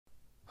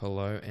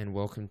Hello and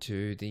welcome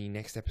to the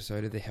next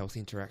episode of the Health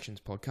Interactions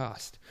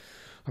podcast.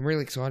 I'm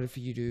really excited for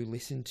you to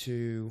listen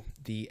to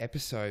the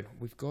episode.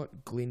 We've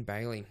got Glin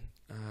Bayley.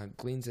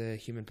 Glin's a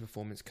human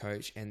performance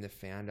coach and the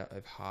founder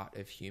of Heart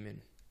of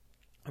Human.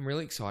 I'm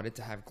really excited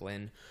to have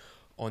Glin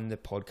on the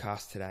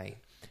podcast today.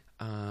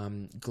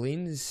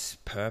 Glin's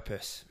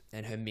purpose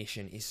and her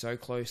mission is so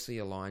closely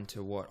aligned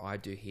to what I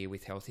do here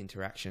with Health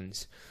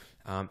Interactions.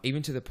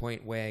 Even to the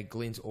point where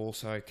Glin's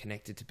also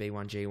connected to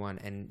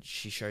B1G1 and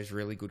she shows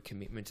really good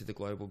commitment to the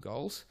global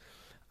goals.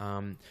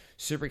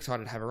 Super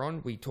excited to have her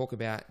on. We talk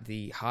about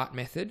the heart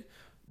method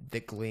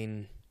that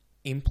Glin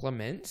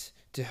implements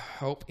to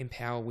help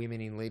empower women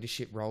in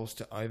leadership roles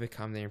to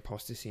overcome their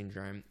imposter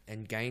syndrome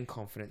and gain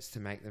confidence to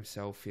make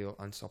themselves feel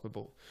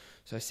unstoppable.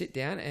 So sit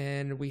down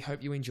and we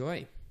hope you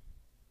enjoy.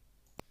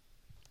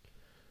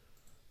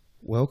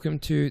 Welcome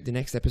to the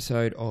next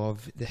episode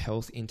of the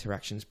Health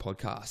Interactions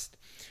podcast.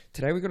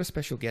 Today we've got a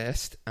special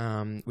guest.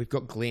 We've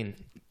got Glin.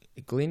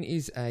 Glin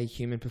is a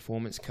human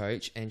performance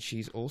coach and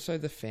she's also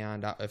the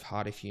founder of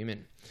Heart of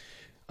Human.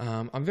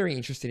 I'm very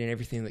interested in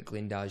everything that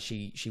Glin does.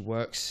 She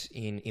works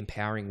in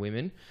empowering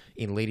women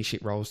in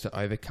leadership roles to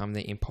overcome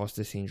their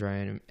imposter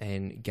syndrome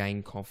and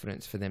gain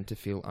confidence for them to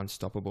feel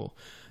unstoppable.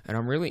 And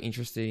I'm really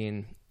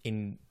interested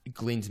in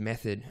Glin's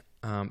method,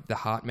 the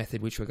heart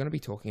method, which we're going to be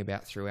talking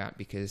about throughout,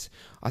 because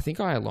I think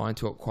I align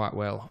to it quite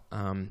well.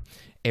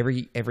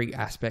 Every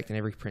aspect and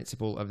every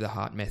principle of the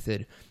heart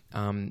method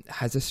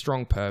has a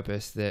strong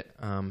purpose that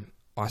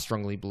I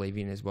strongly believe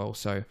in as well.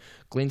 So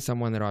Glin's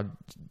someone that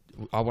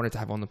I wanted to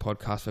have on the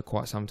podcast for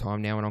quite some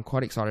time now, and I'm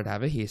quite excited to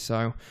have her here.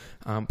 So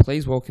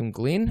please welcome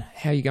Glin.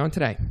 How are you going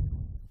today?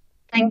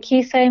 Thank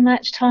you so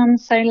much, Tom.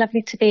 So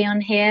lovely to be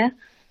on here.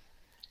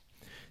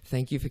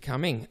 Thank you for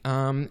coming.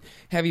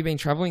 Have you been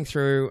travelling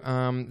through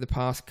the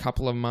past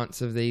couple of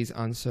months of these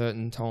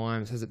uncertain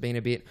times? Has it been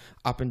a bit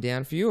up and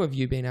down for you, or have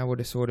you been able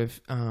to sort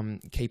of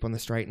keep on the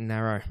straight and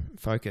narrow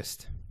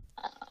focused?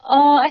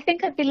 Oh, I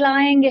think I'd be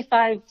lying if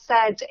I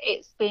said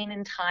it's been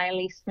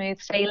entirely smooth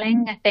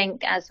sailing. I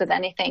think, as with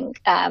anything,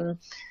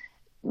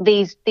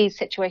 these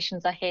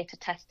situations are here to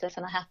test us,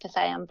 and I have to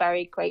say I'm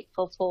very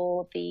grateful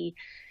for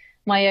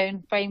my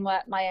own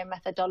framework, my own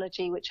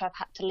methodology, which I've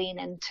had to lean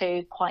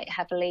into quite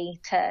heavily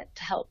to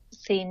help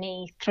see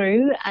me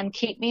through and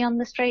keep me on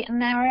the straight and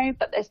narrow.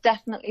 But there's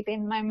definitely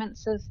been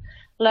moments of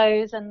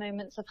lows and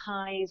moments of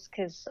highs,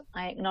 because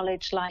I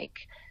acknowledge, like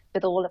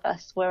with all of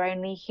us, we're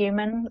only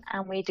human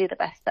and we do the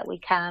best that we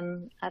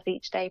can as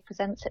each day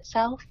presents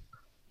itself.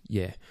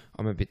 Yeah,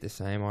 I'm a bit the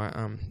same.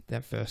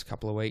 That first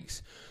couple of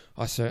weeks,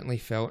 I certainly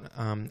felt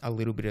a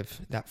little bit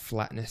of that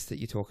flatness that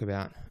you talk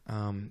about.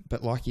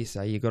 But like you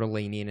say, you've got to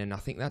lean in, and I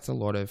think that's a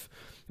lot of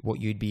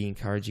what you'd be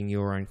encouraging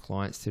your own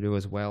clients to do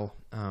as well.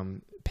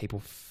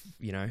 People,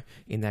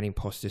 in that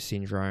imposter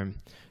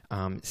syndrome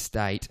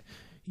state,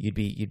 you'd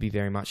be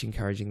very much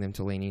encouraging them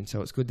to lean in.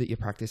 So it's good that you're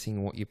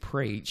practicing what you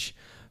preach.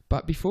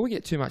 But before we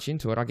get too much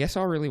into it, I guess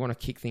I really want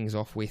to kick things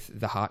off with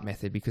the heart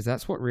method, because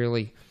that's what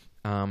really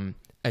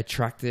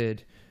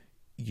attracted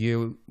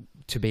you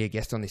to be a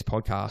guest on this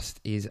podcast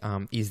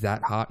is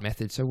that heart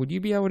method. So would you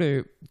be able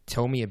to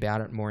tell me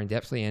about it more in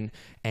depthly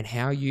and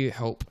how you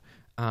help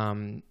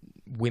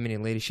women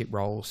in leadership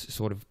roles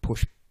sort of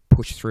push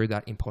through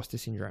that imposter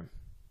syndrome?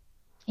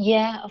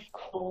 Yeah, of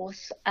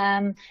course.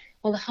 Well,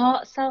 the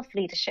Heart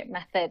Self-Leadership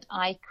Method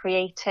I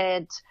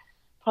created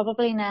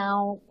probably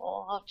now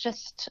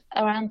just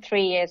around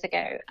 3 years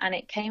ago, and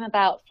it came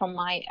about from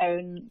my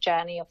own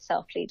journey of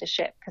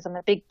self-leadership, because I'm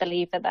a big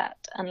believer that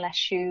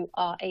unless you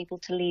are able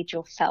to lead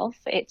yourself,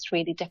 it's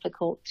really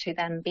difficult to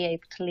then be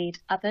able to lead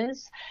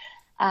others.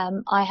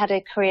 I had a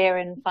career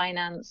in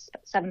finance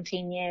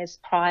 17 years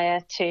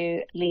prior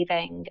to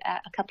leaving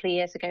a couple of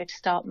years ago to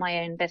start my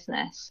own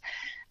business.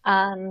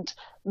 And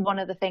one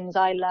of the things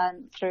I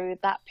learned through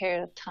that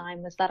period of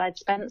time was that I'd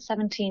spent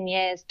 17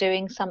 years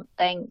doing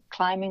something,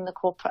 climbing the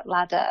corporate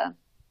ladder,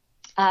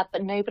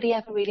 but nobody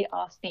ever really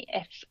asked me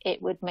if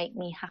it would make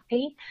me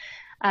happy.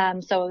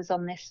 So I was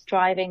on this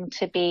striving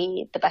to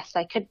be the best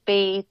I could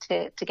be,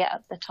 to get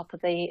up the top of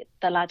the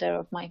ladder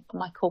of my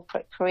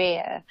corporate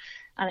career.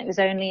 And it was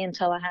only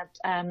until I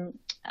had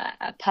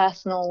a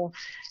personal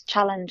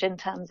challenge in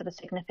terms of a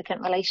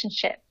significant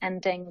relationship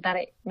ending that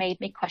it made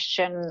me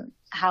question,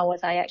 how was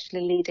I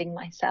actually leading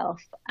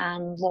myself,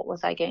 and what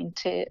was I going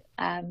to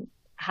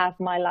have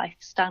my life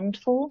stand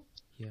for?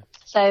 Yeah.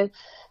 So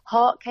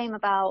Heart came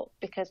about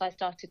because I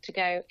started to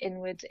go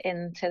inward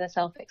into the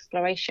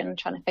self-exploration,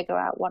 trying to figure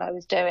out what I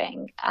was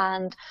doing,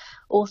 and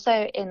also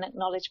in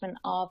acknowledgement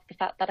of the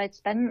fact that I'd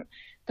spent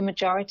the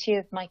majority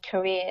of my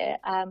career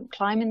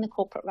climbing the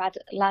corporate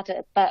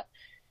ladder, but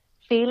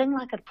feeling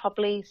like I'd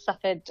probably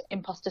suffered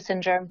imposter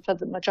syndrome for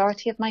the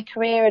majority of my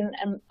career.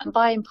 And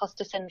by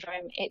imposter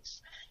syndrome,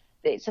 it's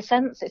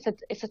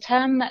a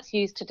term that's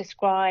used to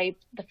describe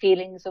the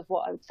feelings of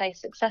what I would say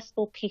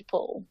successful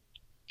people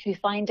who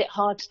find it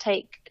hard to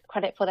take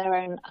credit for their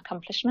own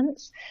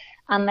accomplishments,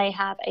 and they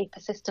have a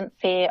persistent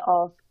fear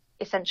of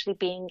essentially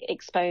being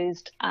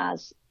exposed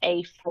as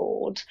a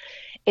fraud.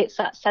 It's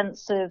that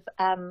sense of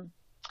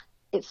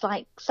it's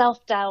like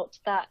self-doubt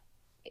that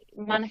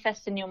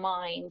manifests in your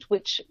mind,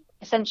 which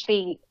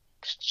essentially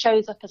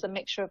shows up as a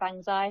mixture of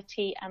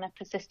anxiety and a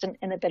persistent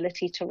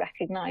inability to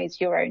recognize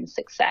your own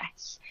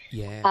success.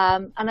 Yeah.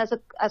 And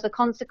as a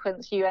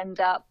consequence, you end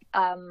up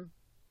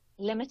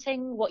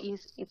limiting what you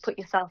put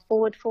yourself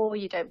forward for.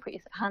 You don't put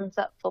your hands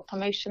up for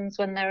promotions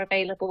when they're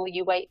available.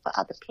 You wait for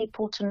other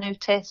people to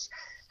notice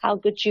how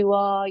good you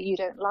are. You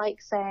don't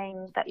like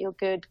saying that you're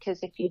good,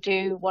 because if you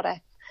do, what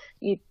if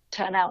you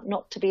turn out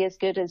not to be as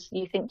good as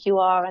you think you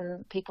are,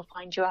 and people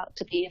find you out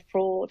to be a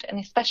fraud? And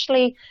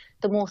especially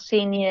the more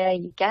senior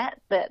you get,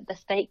 the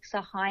stakes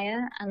are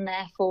higher, and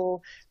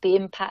therefore the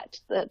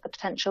impact, the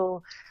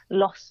potential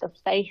loss of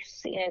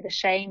face, the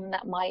shame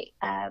that might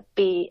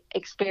be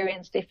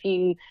experienced if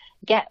you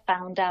get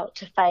found out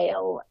to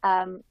fail,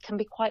 can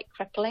be quite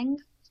crippling.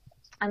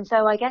 And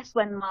so I guess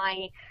when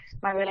my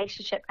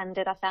relationship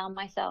ended, I found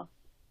myself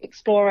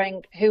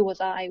exploring who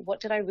was I, what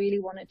did I really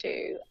want to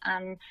do,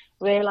 and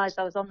realized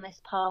I was on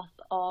this path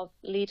of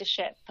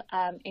leadership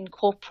in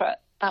corporate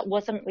that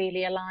wasn't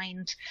really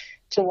aligned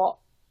to what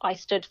I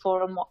stood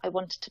for and what I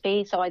wanted to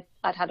be. So I'd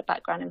had a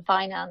background in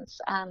finance,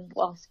 and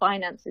whilst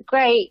finance is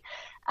great,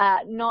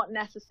 not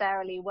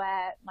necessarily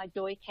where my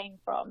joy came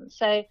from.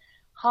 So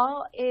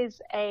HEART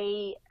is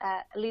a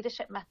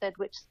leadership method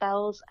which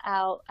spells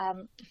out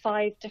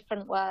 5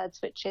 different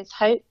words, which is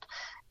hope,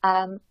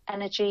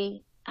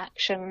 energy,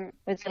 action,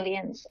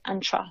 resilience,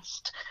 and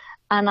trust.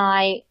 And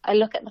I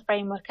look at the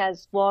framework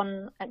as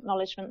one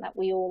acknowledgement that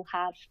we all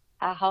have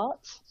our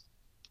hearts.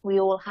 We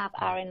all have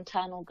our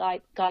internal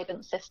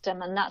guidance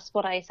system, and that's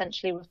what I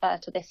essentially refer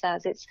to this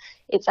as.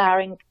 It's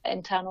our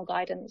internal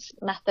guidance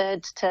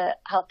method to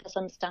help us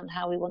understand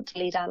how we want to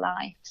lead our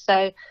life.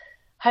 So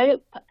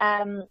hope,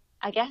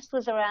 I guess,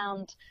 was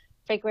around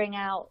figuring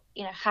out,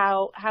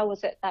 how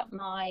was it that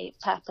my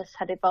purpose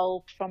had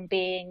evolved from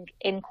being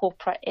in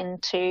corporate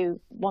into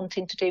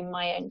wanting to do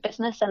my own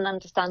business, and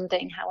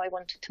understanding how I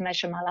wanted to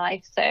measure my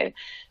life. So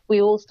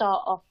we all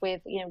start off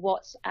with,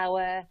 what's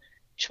our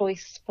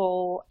choice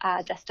for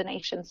our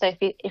destination. So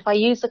if I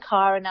use the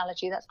car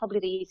analogy, that's probably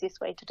the easiest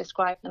way to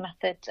describe the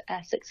method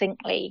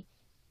succinctly.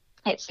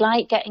 It's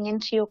like getting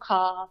into your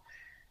car,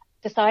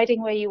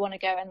 deciding where you want to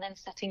go, and then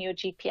setting your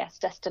GPS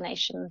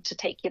destination to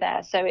take you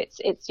there. So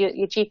it's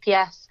your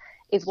GPS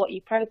is what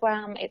you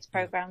program. It's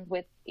programmed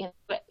with,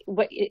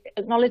 it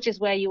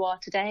acknowledges where you are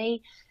today.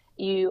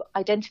 You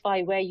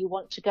identify where you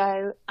want to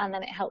go, and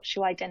then it helps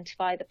you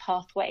identify the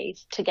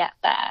pathways to get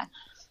there.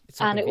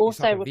 And it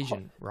also like a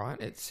vision, right?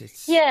 It's the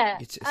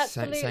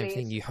same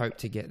thing. You hope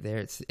to get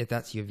there.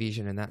 That's your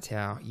vision, and that's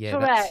how. Yeah,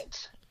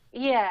 correct.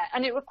 Yeah,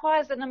 and it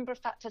requires a number of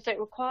factors. So it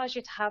requires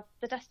you to have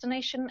the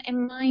destination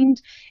in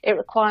mind. It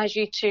requires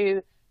you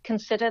to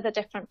consider the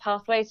different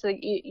pathways. So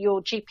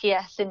your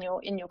GPS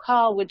in your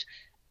car would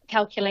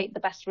calculate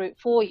the best route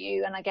for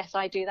you. And I guess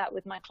I do that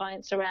with my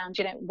clients around,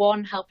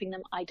 1, helping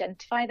them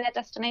identify their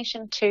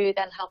destination, 2,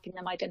 then helping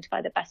them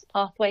identify the best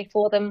pathway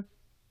for them.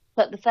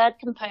 But the third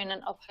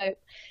component of hope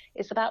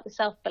is about the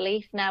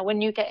self-belief. Now,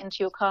 when you get into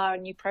your car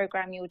and you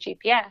program your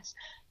GPS,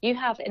 you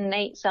have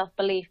innate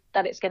self-belief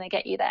that it's going to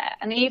get you there.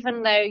 And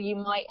even though you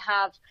might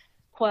have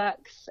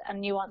quirks and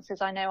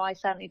nuances, I know I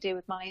certainly do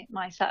with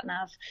my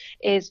sat-nav,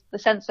 is the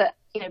sense that,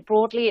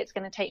 broadly it's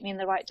going to take me in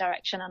the right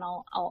direction, and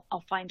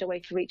I'll find a way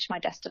to reach my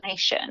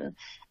destination.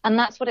 And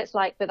that's what it's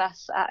like with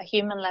us at a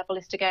human level,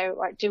 is to go,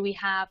 right, do we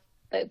have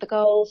the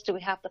goals, do we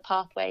have the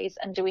pathways,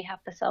 and do we have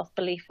the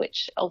self-belief,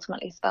 which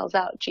ultimately spells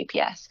out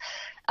GPS?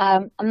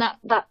 And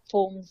that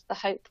forms the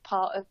hope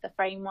part of the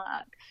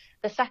framework.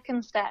 The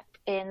second step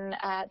in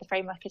the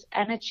framework is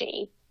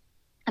energy.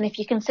 And if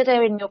you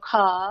consider in your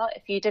car,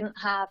 if you didn't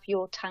have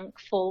your tank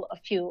full of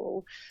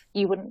fuel,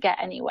 you wouldn't get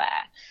anywhere.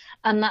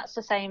 And that's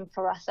the same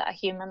for us at a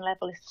human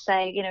level, is to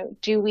say,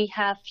 do we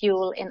have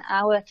fuel in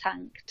our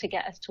tank to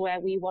get us to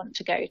where we want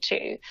to go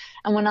to?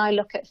 And when I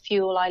look at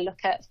fuel, I look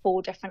at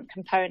 4 different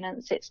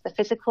components. It's the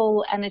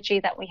physical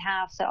energy that we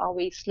have. So are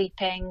we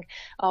sleeping?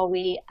 Are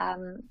we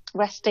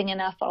resting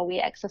enough? Are we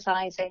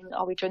exercising?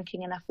 Are we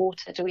drinking enough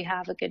water? Do we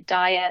have a good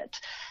diet?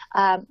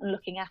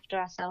 Looking after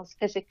ourselves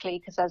physically,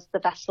 because as the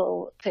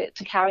vessel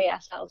to carry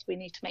ourselves, we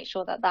need to make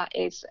sure that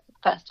is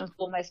first and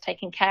foremost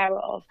taken care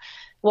of.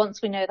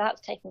 Once we know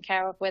that's taken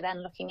care of, we're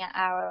then looking at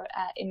our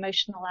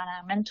emotional and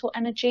our mental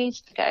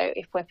energies to go,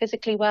 if we're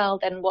physically well,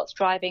 then what's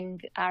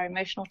driving our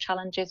emotional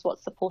challenges,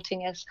 what's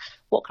supporting us,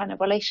 what kind of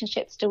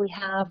relationships do we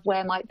have,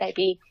 where might they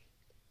be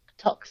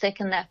toxic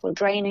and therefore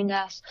draining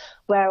us,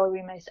 where are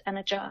we most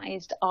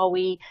energized, are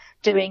we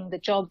doing the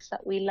jobs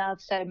that we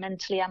love? So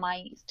mentally, am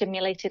I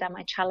stimulated, am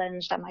I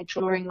challenged, am I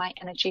drawing my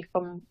energy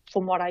from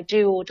what I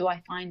do, or do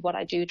I find what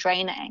I do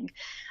draining?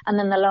 And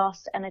then the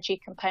last energy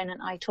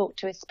component I talk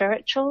to is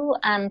spiritual.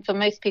 And for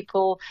most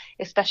people,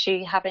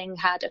 especially having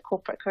had a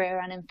corporate career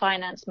and in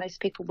finance, most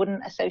people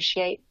wouldn't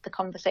associate the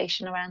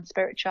conversation around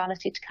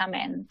spirituality to come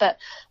in. But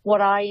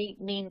what I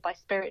mean by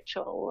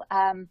spiritual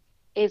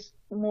is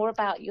more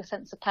about your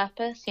sense of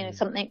purpose,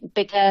 something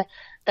bigger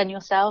than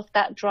yourself,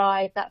 that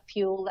drive, that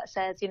fuel that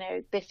says,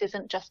 this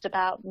isn't just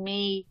about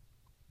me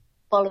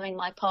following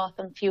my path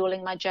and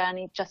fueling my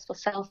journey just for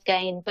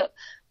self-gain, but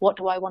what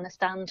do I want to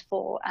stand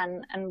for,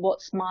 and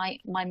what's my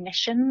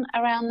mission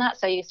around that?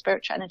 So your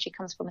spiritual energy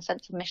comes from a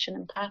sense of mission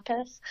and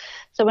purpose.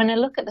 So when I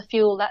look at the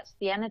fuel, that's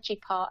the energy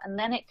part, and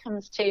then it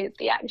comes to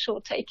the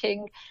actual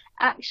taking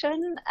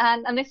action,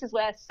 and this is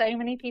where so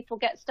many people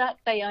get stuck.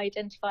 They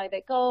identify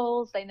their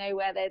goals, they know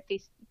where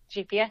these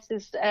GPS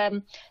is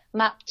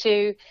mapped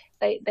to,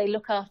 they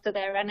look after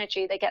their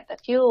energy, they get the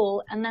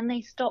fuel, and then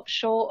they stop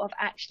short of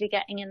actually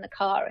getting in the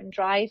car and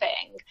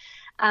driving.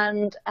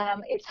 And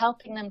it's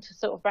helping them to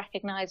sort of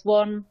recognize,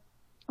 one,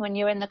 when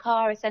you're in the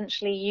car,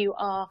 essentially you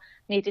are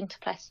needing to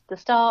press the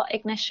start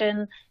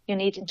ignition, you're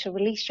needing to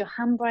release your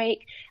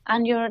handbrake,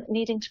 and you're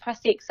needing to press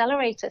the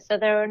accelerator. So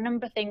there are a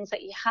number of things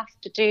that you have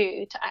to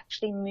do to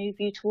actually move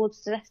you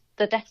towards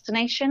the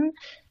destination.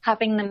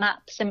 Having the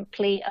map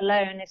simply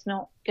alone is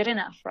not good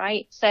enough,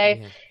 right? So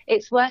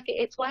it's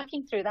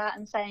working through that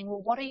and saying,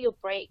 well, what are your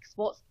brakes?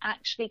 What's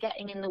actually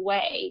getting in the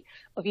way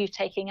of you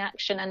taking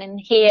action? And in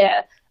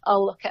here,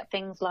 I'll look at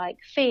things like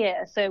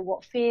fear. So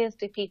what fears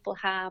do people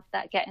have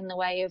that get in the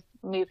way of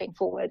moving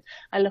forward?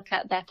 I look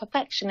at their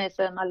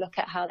perfectionism. I look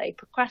at how they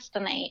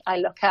procrastinate. I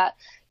look at,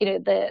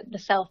 the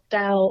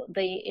self-doubt,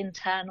 the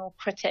internal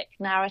critic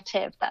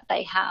narrative that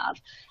they have,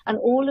 and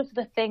all of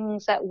the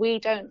things that we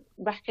don't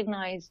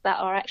recognize that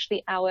are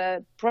actually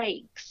our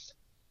brakes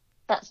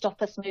that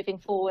stop us moving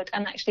forward,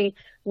 and actually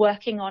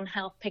working on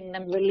helping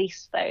them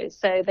release those,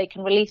 so they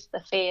can release the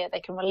fear,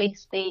 they can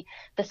release the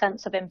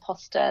sense of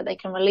imposter, they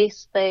can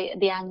release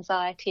the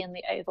anxiety and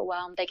the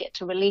overwhelm, they get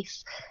to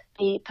release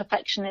the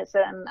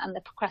perfectionism and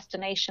the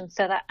procrastination,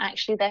 so that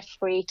actually they're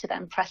free to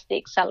then press the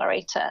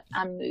accelerator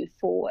and move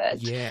forward.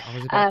 Yeah,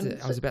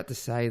 I was about to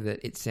say that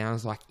it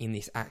sounds like in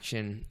this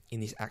action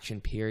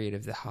period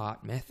of the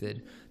heart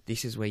method,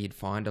 this is where you'd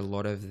find a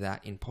lot of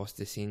that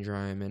imposter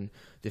syndrome and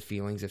the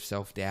feelings of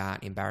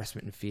self-doubt,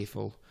 embarrassment and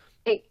fearful.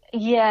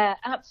 Yeah,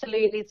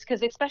 absolutely. It's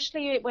because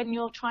especially when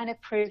you're trying to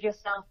prove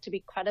yourself to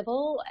be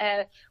credible,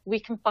 we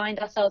can find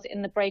ourselves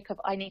in the break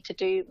of, I need to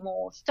do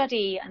more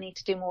study, I need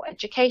to do more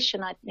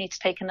education, I need to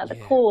take another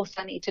course,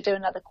 I need to do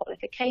another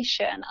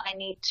qualification, I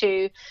need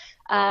to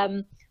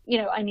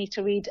I need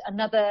to read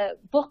another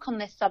book on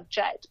this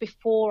subject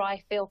before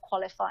I feel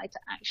qualified to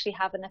actually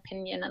have an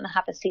opinion and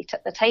have a seat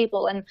at the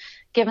table. And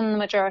given the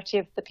majority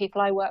of the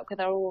people I work with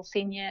are all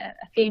senior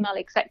female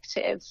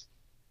executives,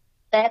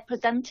 they're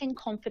presenting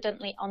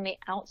confidently on the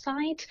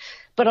outside,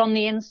 but on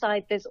the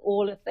inside, there's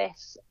all of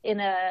this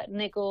inner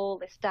niggle,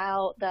 this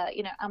doubt that,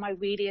 am I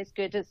really as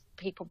good as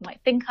people might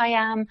think I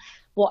am?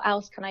 What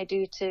else can I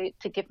do to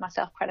give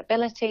myself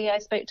credibility? I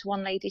spoke to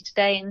one lady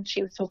today, and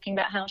she was talking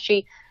about how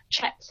she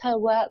checks her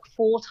work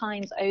 4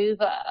 times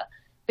over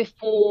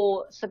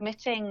before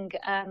submitting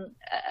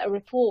a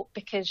report,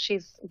 because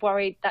she's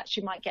worried that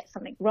she might get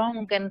something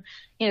wrong. And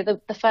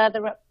the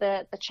further up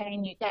the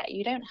chain you get,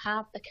 you don't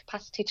have the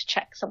capacity to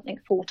check something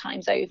 4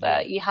 times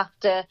over. You have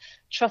to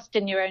trust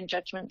in your own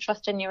judgment,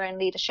 trust in your own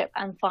leadership,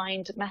 and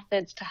find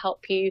methods to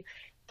help you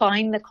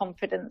find the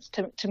confidence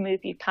to move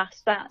you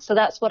past that. So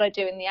that's what I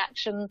do in the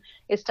action,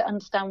 is to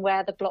understand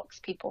where the blocks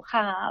people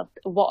have,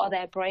 what are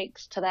their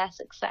brakes to their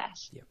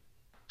success.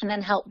 And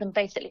then help them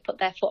basically put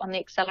their foot on the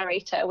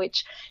accelerator,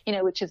 which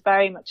is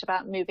very much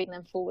about moving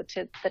them forward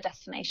to the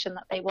destination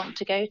that they want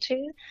to go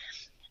to.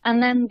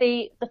 And then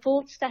the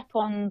 4th step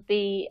on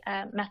the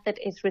method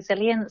is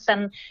resilience.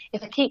 And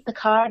if I keep the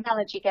car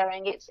analogy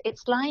going,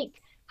 it's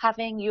like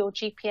having your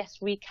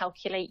GPS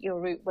recalculate your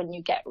route when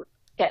you get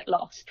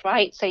lost,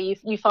 right? So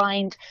you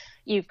find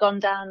you've gone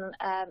down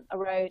a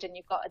road and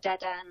you've got a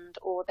dead end,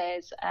 or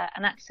there's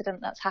an accident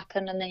that's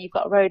happened and then you've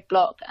got a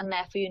roadblock, and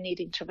therefore you're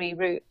needing to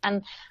reroute.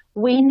 And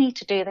we need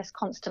to do this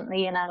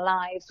constantly in our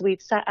lives. We've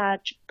set our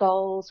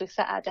goals, we've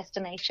set our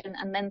destination,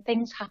 and then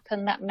things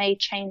happen that may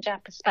change our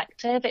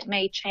perspective. It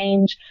may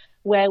change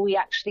where we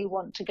actually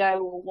want to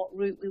go or what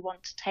route we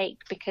want to take,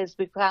 because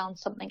we've found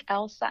something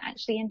else that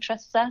actually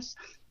interests us.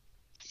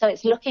 So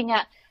it's looking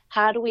at,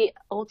 how do we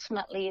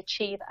ultimately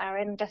achieve our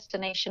end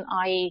destination,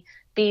 i.e.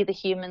 be the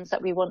humans that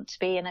we want to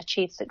be and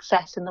achieve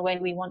success in the way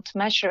we want to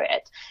measure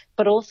it,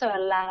 but also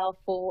allow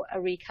for a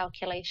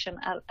recalculation,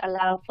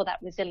 allow for that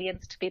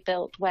resilience to be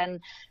built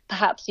when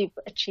perhaps you've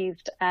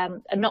achieved a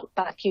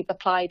knockback, you've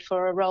applied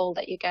for a role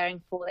that you're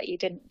going for that you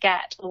didn't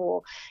get,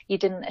 or you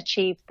didn't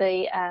achieve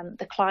the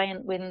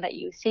client win that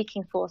you were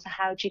seeking for. So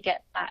how do you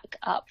get back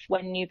up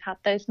when you've had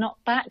those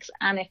knockbacks?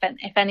 And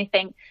if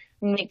anything,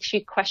 makes you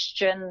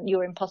question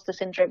your imposter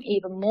syndrome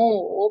even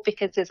more,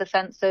 because there's a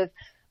sense of,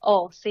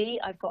 oh, see,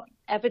 I've got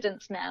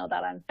evidence now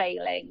that I'm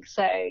failing,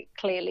 so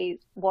clearly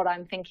what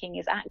I'm thinking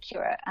is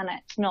accurate, and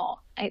it's not.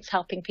 It's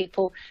helping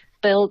people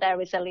build their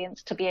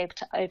resilience to be able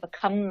to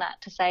overcome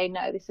that, to say,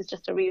 no, this is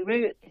just a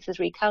reroute, this is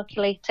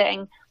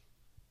recalculating,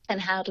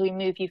 and how do we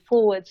move you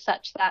forward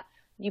such that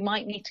you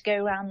might need to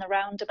go around the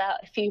roundabout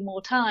a few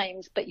more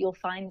times, but you'll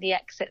find the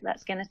exit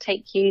that's going to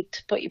take you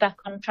to put you back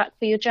on track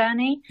for your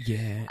journey.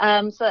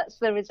 Yeah. So that's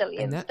the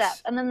resilience step.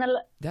 And then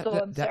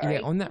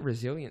on that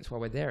resilience, while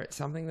we're there, it's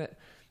something that,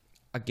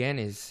 again,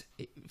 is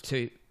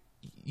to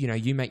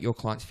you make your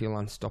clients feel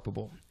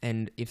unstoppable.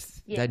 And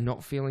if they're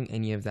not feeling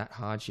any of that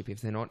hardship,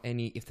 if they're not,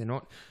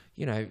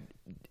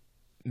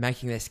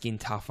 making their skin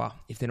tougher,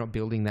 if they're not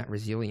building that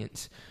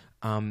resilience,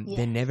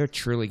 they're never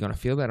truly going to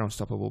feel that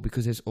unstoppable,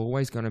 because there's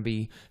always going to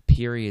be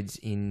periods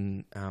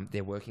in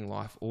their working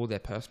life or their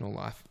personal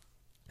life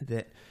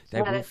that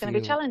there's going to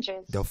be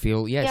challenges. They'll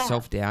feel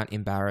self-doubt,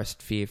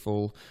 embarrassed,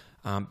 fearful,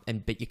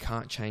 but you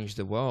can't change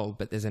the world.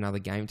 But there's another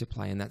game to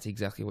play, and that's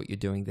exactly what you're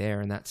doing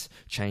there. And that's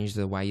change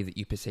the way that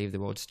you perceive the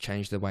world, to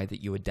change the way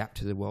that you adapt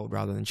to the world,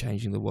 rather than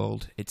changing the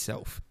world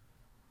itself.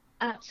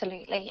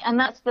 Absolutely. And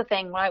that's the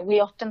thing, right? We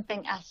often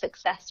think our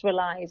success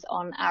relies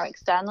on our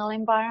external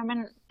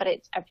environment, but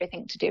it's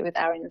everything to do with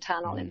our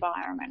internal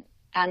environment.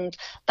 And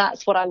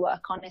that's what I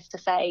work on, is to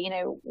say,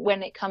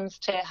 when it comes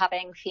to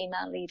having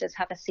female leaders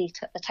have a seat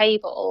at the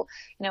table,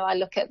 I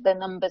look at the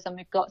numbers, and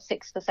we've got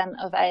 6%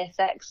 of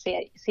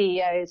ASX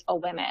CEOs are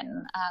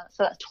women.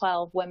 So that's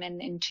 12 women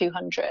in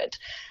 200.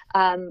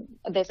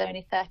 There's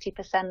only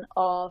 30%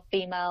 of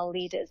female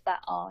leaders that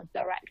are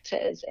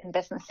directors in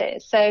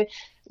businesses. So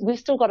we've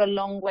still got a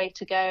long way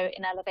to go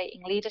in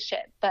elevating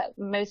leadership, but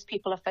most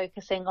people are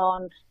focusing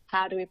on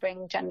how do we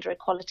bring gender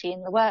equality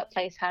in the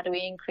workplace? How do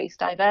we increase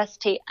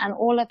diversity? And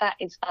all of that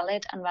is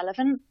valid and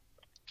relevant.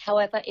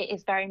 However, it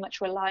is very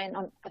much reliant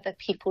on other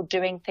people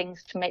doing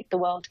things to make the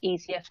world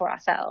easier for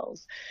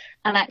ourselves.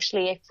 And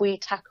actually, if we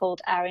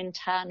tackled our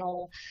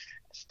internal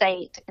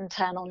state,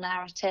 internal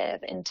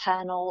narrative,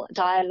 internal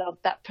dialogue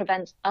that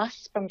prevents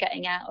us from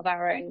getting out of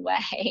our own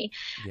way,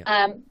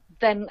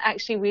 then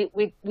actually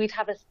we'd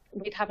have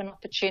an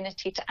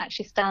opportunity to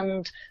actually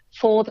stand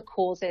for the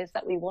causes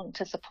that we want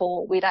to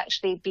support. We'd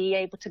actually be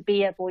able to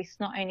be a voice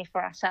not only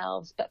for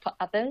ourselves but for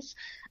others.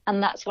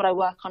 And that's what I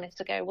work on, is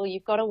to go, well,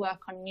 you've got to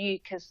work on you,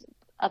 because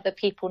other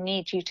people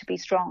need you to be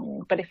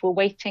strong. But if we're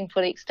waiting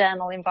for the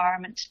external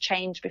environment to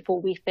change before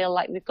we feel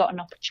like we've got an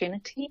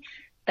opportunity,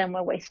 then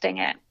we're wasting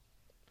it.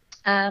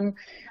 And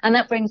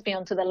that brings me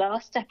on to the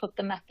last step of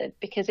the method,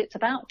 because it's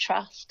about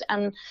trust.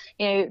 And,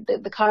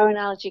 the car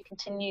analogy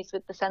continues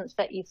with the sense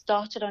that you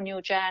started on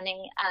your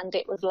journey and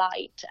it was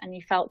light and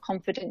you felt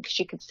confident because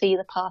you could see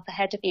the path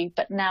ahead of you,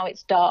 but now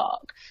it's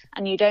dark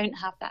and you don't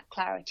have that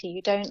clarity.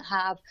 You don't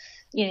have,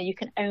 you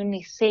can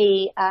only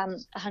see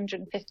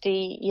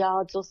 150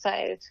 yards or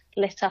so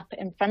lit up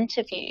in front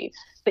of you,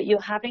 but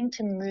you're having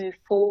to move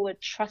forward,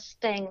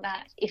 trusting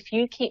that if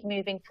you keep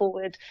moving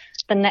forward,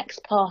 the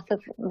next part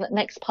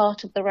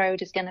of the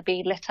road is going to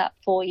be lit up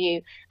for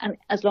you. And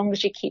as long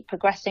as you keep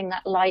progressing,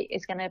 that light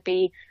is going to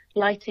be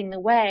lighting the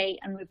way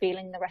and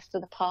revealing the rest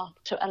of the path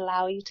to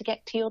allow you to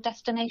get to your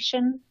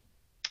destination.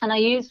 And I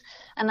use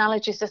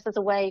analogies just as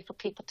a way for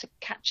people to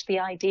catch the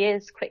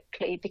ideas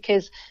quickly,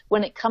 because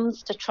when it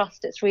comes to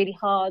trust, it's really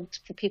hard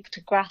for people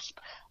to grasp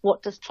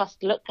what does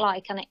trust look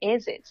like. And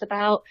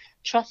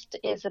trust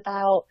is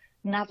about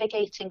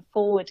navigating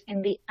forward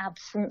in the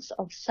absence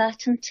of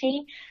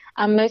certainty.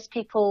 And most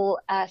people,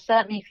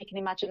 certainly if you can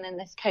imagine in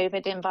this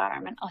COVID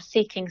environment, are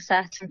seeking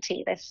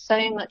certainty. There's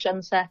so much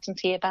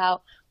uncertainty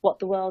about what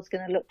the world's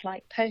going to look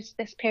like post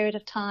this period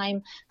of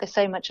time. There's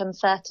so much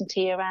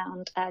uncertainty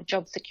around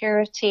job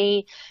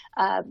security.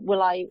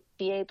 Will I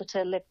be able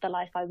to live the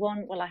life I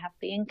want? Will I have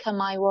the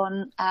income I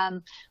want?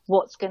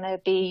 What's going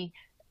to be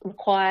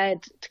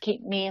required to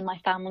keep me and my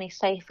family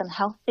safe and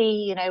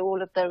healthy?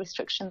 All of the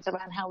restrictions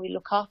around how we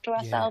look after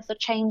ourselves are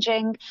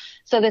changing.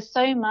 So there's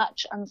so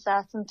much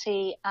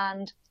uncertainty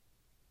and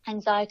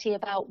anxiety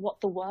about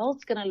what the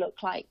world's going to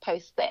look like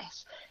post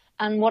this.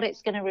 And what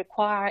it's going to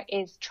require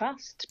is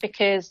trust,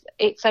 because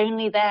it's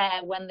only there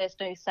when there's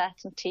no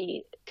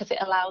certainty, because it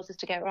allows us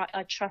to go, right,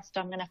 I trust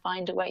I'm going to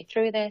find a way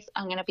through this.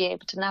 I'm going to be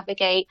able to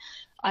navigate.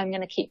 I'm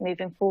going to keep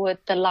moving forward.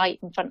 The light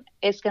in front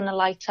is going to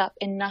light up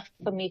enough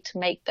for me to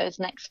make those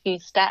next few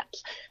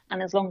steps.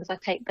 And as long as I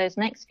take those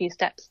next few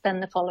steps,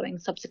 then the following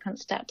subsequent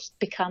steps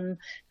become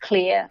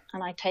clear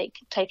and I take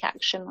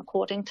action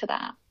according to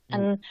that.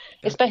 And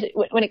especially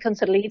when it comes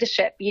to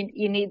leadership,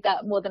 you need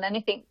that more than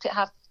anything, to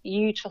have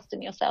you trust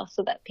in yourself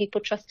so that people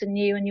trust in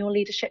you and your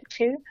leadership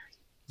too.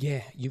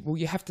 Yeah, you've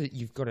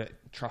got to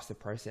trust the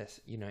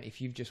process.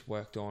 If you've just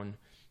worked on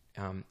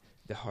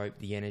the hope,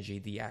 the energy,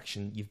 the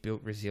action, you've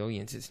built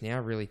resilience, it's now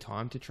really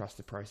time to trust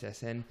the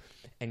process and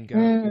go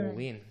all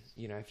in.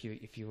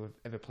 If you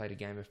ever played a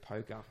game of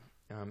poker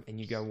and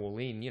you go all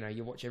in,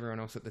 you watch everyone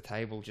else at the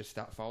table just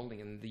start folding,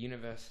 and the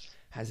universe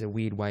has a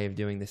weird way of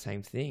doing the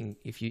same thing.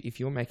 If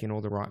you're making all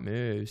the right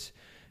moves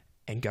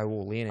and go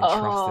all in and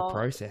trust the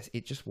process,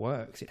 it just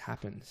works. It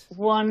happens.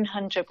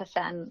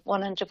 100%.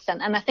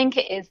 And I think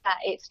it is that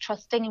it's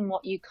trusting in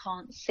what you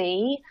can't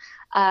see,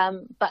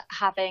 but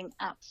having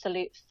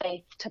absolute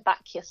faith to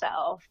back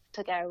yourself,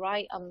 to go,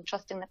 right, I'm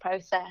trusting the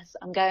process,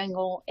 I'm going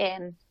all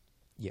in.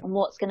 Yep. And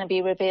what's going to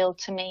be revealed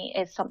to me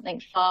is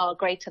something far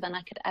greater than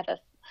I could ever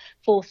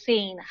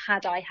foreseen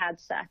had I had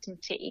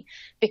certainty,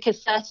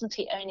 because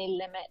certainty only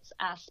limits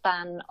our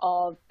span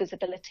of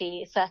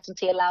visibility.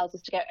 Certainty allows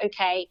us to go,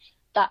 okay,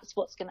 that's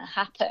what's going to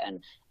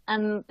happen.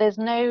 and there's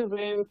no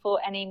room for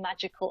any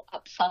magical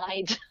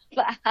upside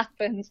that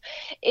happens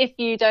if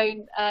you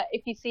don't,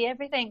 if you see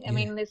everything. I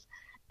mean,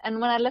 and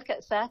when I look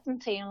at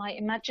certainty, I'm like,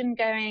 imagine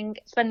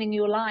spending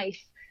your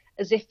life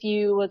as if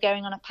you were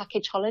going on a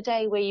package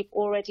holiday where you've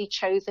already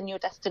chosen your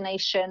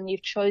destination,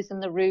 you've chosen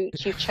the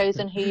route, you've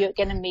chosen who you're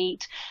going to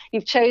meet,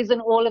 you've chosen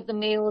all of the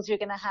meals you're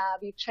going to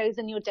have, you've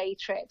chosen your day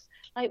trips.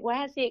 Like,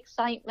 where's the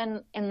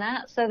excitement in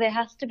that? So there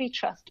has to be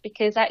trust,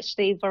 because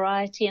actually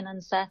variety and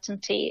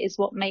uncertainty is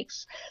what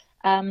makes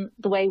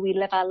the way we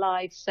live our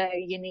lives so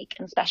unique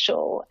and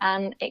special,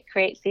 and it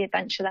creates the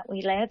adventure that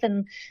we live.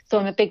 And so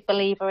I'm a big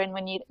believer in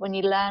when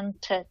you learn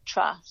to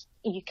trust,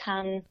 you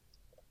can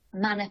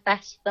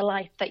manifest the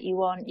life that you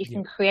want. You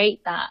can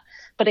create that,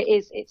 but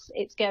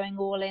it's going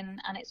all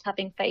in, and it's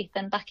having faith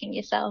and backing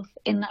yourself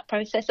in that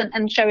process,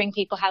 and showing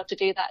people how to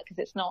do that, because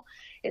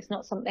it's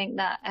not something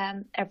that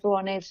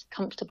everyone is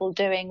comfortable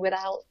doing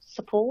without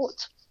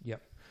support.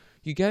 Yep.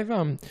 You gave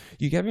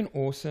an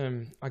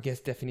awesome, I guess,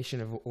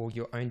 definition of, or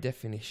your own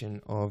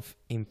definition of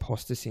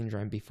imposter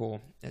syndrome before.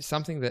 It's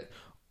something that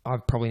I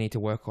probably need to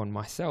work on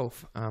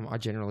myself. I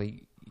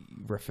generally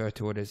refer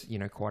to it as,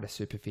 quite a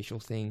superficial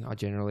thing. I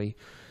generally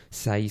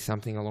say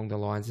something along the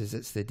lines as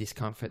it's the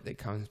discomfort that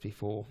comes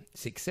before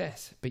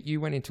success. But you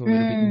went into a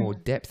little bit more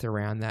depth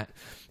around that.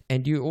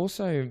 And you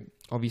also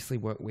obviously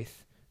work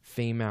with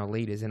female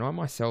leaders. And I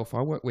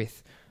work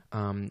with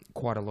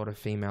quite a lot of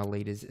female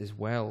leaders as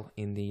well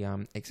in the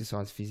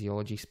exercise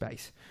physiology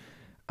space.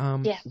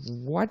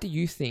 Why do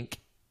you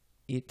think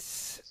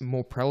it's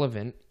more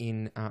prevalent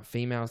in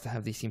females to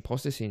have this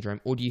imposter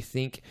syndrome, or do you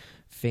think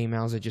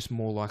females are just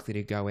more likely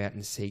to go out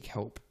and seek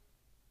help?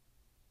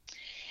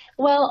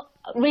 Well,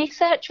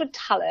 research would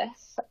tell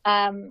us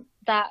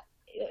that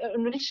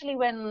initially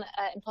when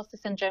imposter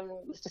syndrome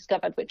was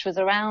discovered, which was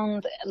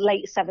around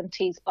late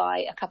 70s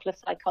by a couple of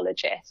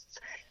psychologists,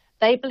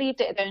 they believed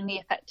it had only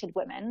affected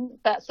women,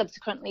 but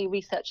subsequently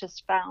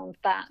researchers found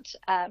that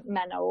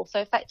men are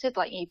also affected,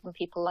 like even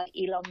people like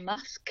Elon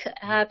Musk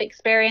have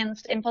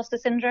experienced imposter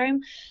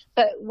syndrome.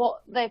 But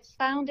what they've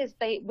found is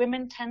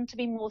women tend to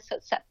be more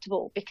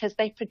susceptible because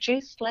they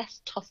produce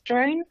less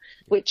testosterone,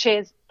 which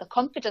is the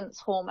confidence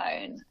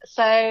hormone.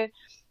 So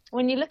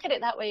when you look at it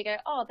that way, you go,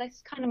 oh,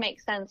 this kind of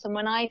makes sense. And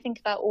when I think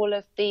about all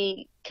of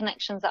the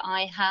connections that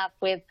I have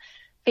with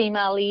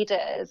female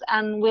leaders,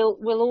 and we'll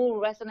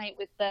all resonate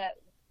with the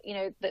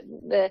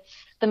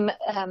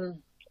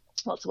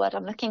what's the word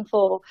I'm looking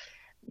for?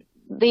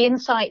 The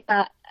insight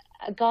that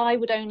a guy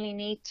would only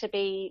need to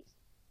be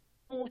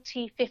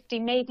 40, 50,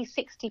 maybe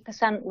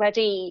 60%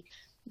 ready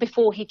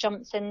before he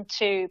jumps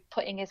into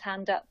putting his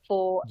hand up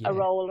for a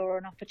role or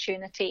an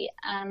opportunity.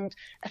 And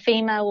a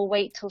female will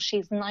wait till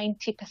she's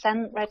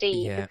 90%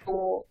 ready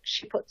before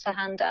she puts her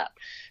hand up.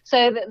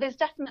 So there's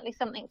definitely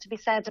something to be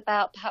said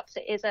about, perhaps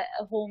it is a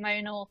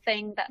hormonal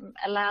thing that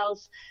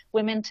allows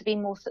women to be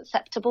more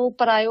susceptible.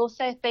 But I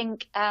also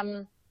think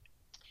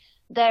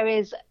there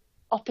is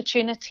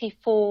opportunity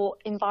for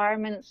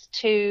environments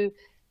to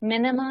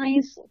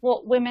minimize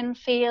what women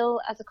feel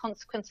as a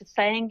consequence of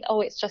saying, oh,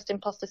 it's just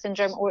imposter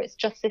syndrome, or it's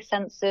just this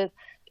sense of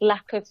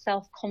lack of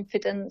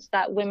self-confidence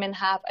that women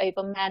have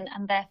over men,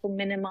 and therefore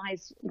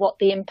minimize what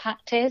the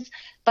impact is.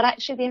 But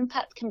actually the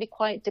impact can be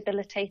quite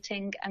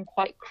debilitating and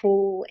quite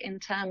cruel in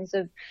terms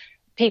of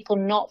people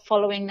not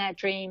following their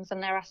dreams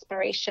and their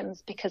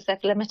aspirations because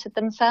they've limited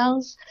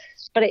themselves.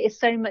 But it is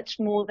so much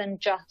more than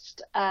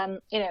just,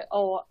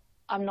 oh,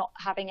 I'm not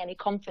having any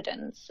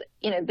confidence.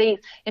 The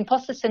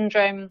imposter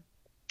syndrome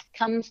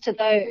comes to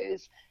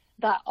those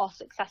that are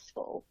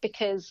successful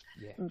because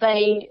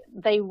they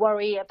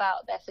worry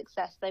about their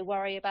success, they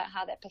worry about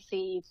how they're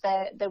perceived,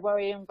 they're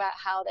worrying about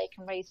how they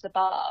can raise the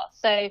bar.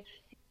 So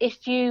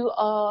if you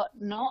are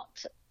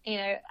not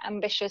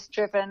ambitious,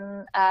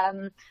 driven,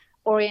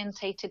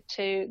 orientated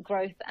to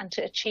growth and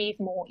to achieve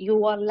more,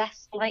 you are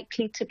less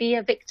likely to be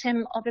a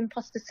victim of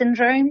imposter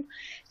syndrome.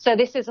 So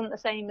this isn't the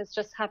same as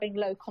just having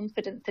low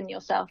confidence in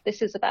yourself.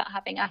 This is about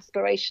having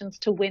aspirations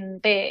to win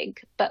big,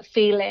 but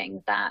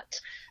feeling that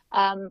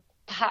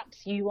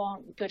perhaps you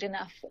aren't good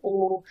enough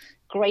or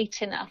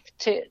great enough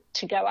to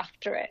go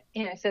after it.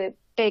 So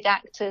big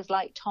actors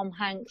like Tom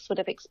Hanks would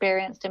have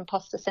experienced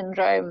imposter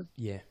syndrome.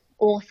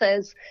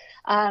 Authors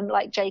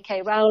like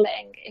J.K.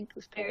 Rowling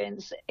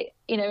experience,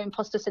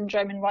 imposter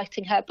syndrome in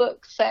writing her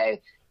book. So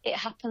it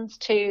happens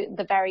to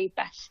the very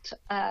best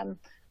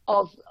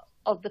of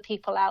the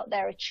people out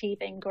there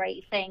achieving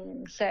great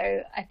things.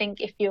 So I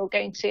think if you're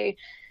going to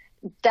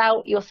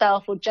doubt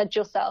yourself or judge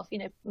yourself,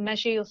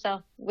 measure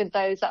yourself with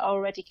those that are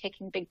already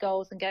kicking big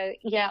goals and go,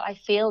 yeah, I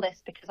feel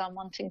this because I'm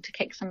wanting to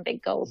kick some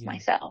big goals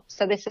myself.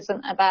 So this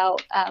isn't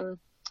about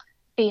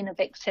being a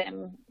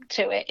victim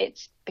to it.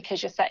 It's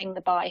because you're setting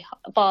the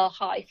bar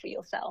high for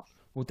yourself.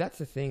 Well, that's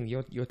the thing.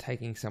 You're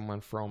taking someone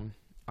from,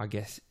 I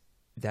guess,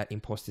 that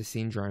imposter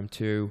syndrome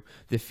to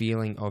the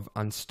feeling of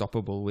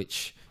unstoppable,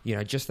 which,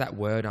 just that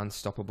word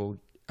unstoppable,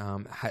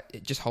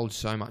 it just holds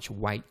so much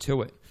weight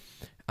to it.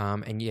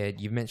 And yeah,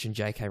 you've mentioned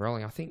J.K.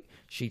 Rowling. I think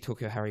she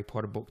took her Harry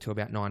Potter book to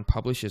about 9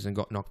 publishers and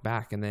got knocked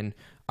back. And then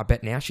I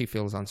bet now she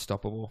feels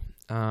unstoppable.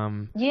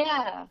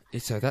 Yeah.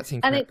 So that's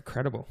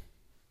incredible.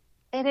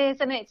 It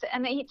is,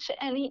 and each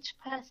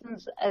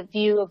person's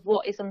view of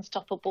what is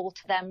unstoppable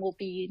to them will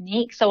be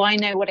unique. So I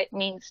know what it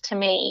means to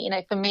me.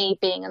 For me,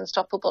 being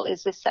unstoppable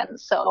is this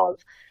sense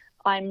of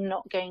I'm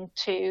not going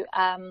to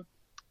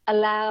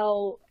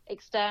allow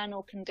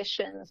external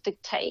conditions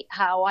dictate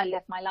how I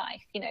live my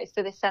life.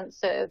 So this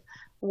sense of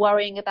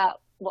worrying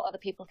about what other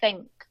people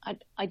think.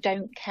 I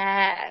don't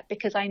care,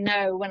 because I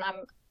know when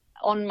I'm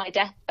on my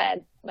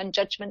deathbed, when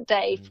judgment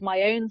day for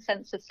my own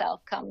sense of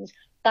self comes,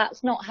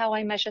 that's not how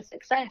I measure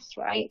success,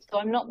 right? So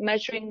I'm not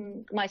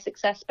measuring my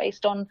success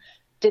based on,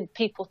 did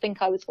people think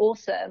I was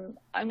awesome?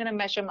 I'm going to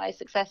measure my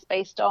success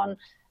based on,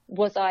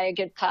 was I a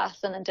good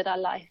person, and did I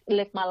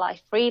live my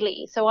life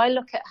freely? So I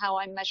look at how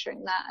I'm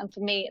measuring that. And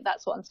for me,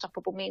 that's what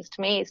unstoppable means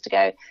to me, is to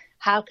go,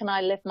 how can I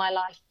live my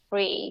life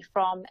free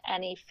from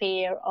any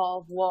fear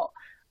of what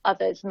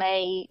others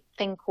may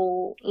think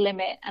or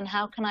limit? And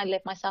how can I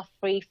live myself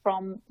free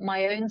from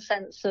my own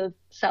sense of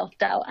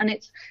self-doubt? And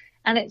it's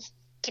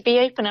to be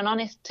open and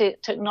honest, to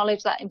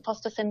acknowledge that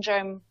imposter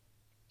syndrome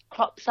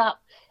crops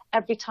up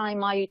every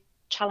time I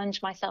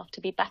challenge myself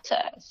to be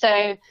better. So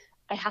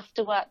I have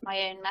to work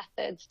my own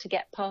methods to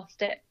get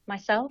past it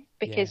myself,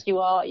 because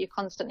you're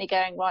constantly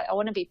going, right, I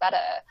want to be better,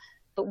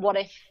 but what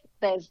if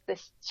there's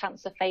this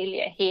chance of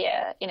failure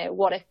here?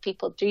 What if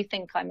people do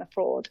think I'm a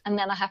fraud? And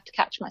then I have to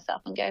catch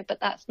myself and go, but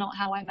that's not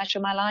how I measure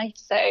my life.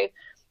 So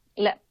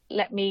let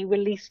me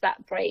release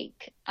that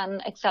brake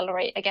and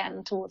accelerate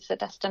again towards the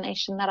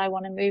destination that I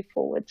want to move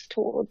forwards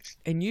towards.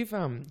 And you've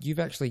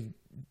actually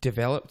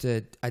developed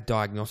a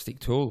diagnostic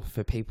tool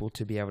for people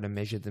to be able to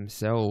measure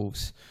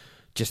themselves,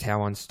 just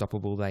how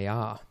unstoppable they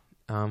are.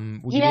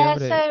 Would you be able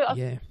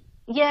to?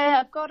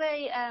 I've got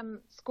a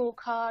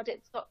scorecard.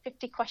 It's got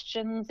 50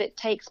 questions. It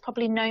takes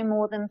probably no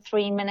more than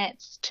 3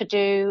 minutes to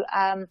do,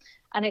 and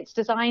it's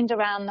designed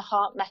around the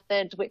HEART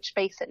method, which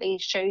basically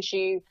shows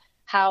you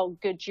how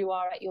good you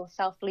are at your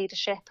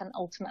self-leadership and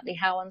ultimately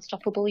how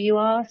unstoppable you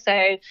are.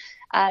 So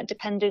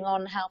depending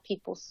on how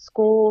people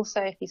score, so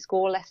if you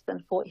score less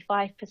than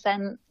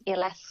 45%, you're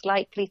less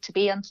likely to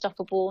be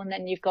unstoppable. And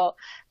then you've got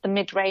the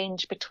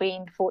mid-range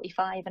between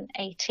 45 and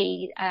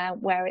 80,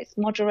 where it's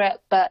moderate,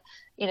 but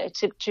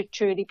to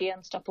truly be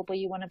unstoppable,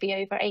 you want to be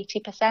over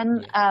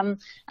 80%. And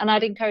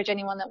I'd encourage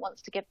anyone that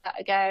wants to give that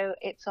a go.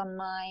 It's on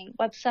my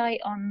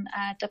website on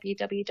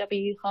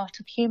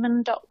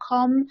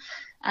www.heartofhuman.com,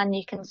 and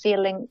you can see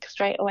a link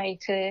straight away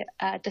to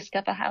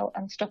discover how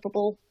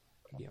unstoppable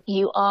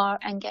you are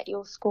and get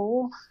your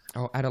score.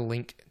 I'll add a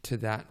link to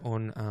that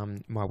on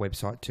my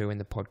website too, in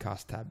the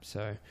podcast tab.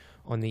 So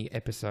on the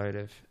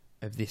episode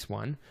of this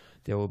one,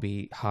 there will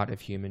be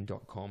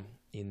heartofhuman.com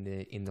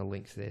in the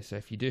links there. So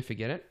if you do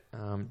forget it,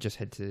 just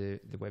head to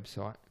the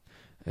website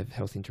of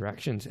Health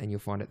Interactions and you'll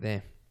find it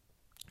there.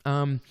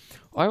 I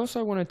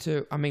also wanted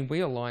to, we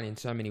align in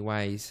so many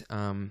ways.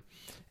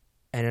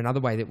 And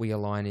another way that we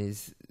align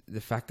is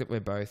the fact that we're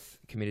both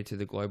committed to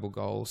the global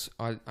goals.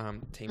 I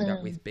teamed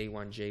up with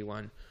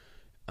B1G1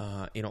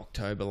 in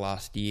October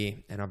last year,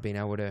 and I've been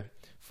able to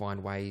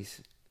find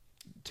ways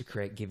to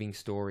create giving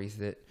stories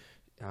that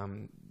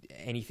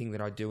anything that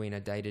I do in a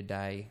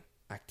day-to-day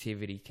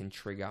activity can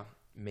trigger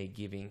me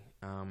giving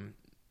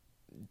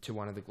to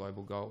one of the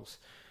global goals.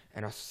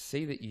 And I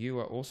see that you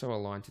are also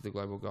aligned to the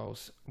global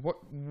goals. What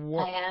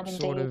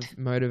sort of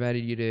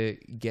motivated you to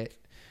get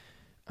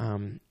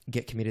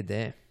committed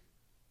there?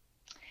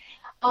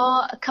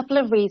 A couple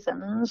of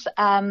reasons.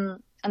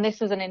 And this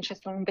was an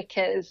interesting one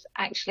because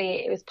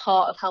actually it was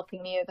part of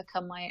helping me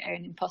overcome my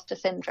own imposter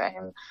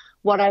syndrome.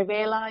 What I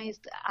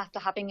realized after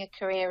having a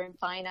career in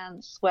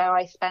finance, where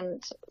I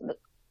spent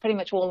pretty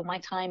much all of my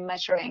time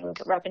measuring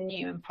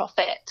revenue and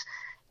profit,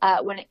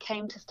 when it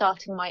came to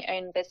starting my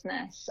own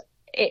business,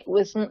 it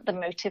wasn't the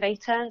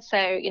motivator. So,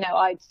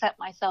 I'd set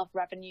myself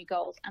revenue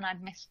goals and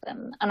I'd miss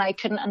them. And I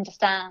couldn't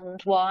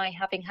understand why,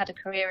 having had a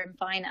career in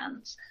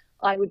finance,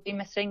 I would be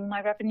missing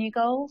my revenue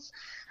goals.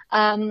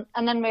 And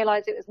then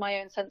realised it was my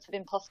own sense of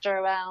imposter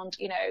around,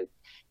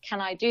 can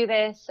I do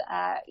this?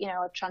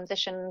 I've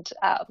transitioned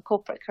out of a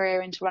corporate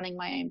career into running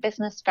my own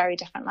business, very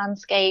different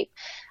landscape.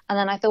 And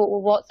then I thought,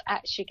 well, what's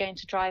actually going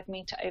to drive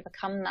me to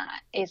overcome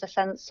that is a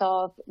sense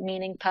of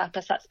meaning,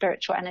 purpose, that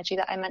spiritual energy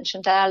that I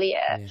mentioned earlier.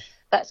 Yeah.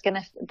 That's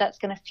gonna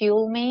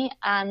fuel me.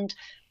 And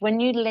when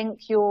you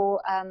link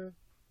your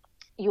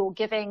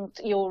giving,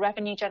 your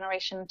revenue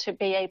generation to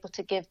be able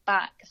to give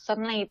back,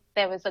 suddenly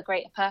there was a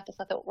greater purpose.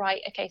 I thought,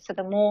 right, okay, so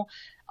the more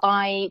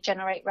I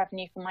generate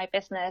revenue for my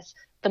business,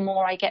 the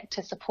more I get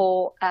to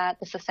support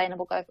the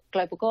sustainable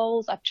global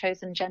goals. I've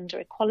chosen gender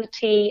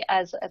equality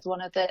as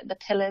one of the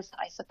pillars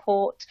that I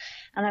support.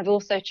 And I've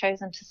also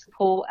chosen to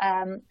support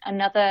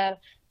another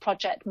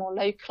project more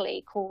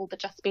locally called the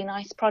Just Be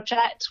Nice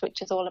project,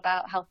 which is all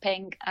about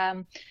helping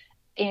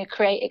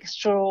create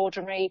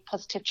extraordinary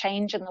positive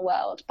change in the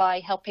world by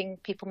helping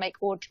people make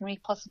ordinary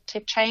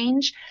positive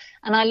change.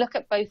 And I look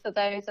at both of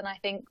those, and I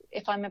think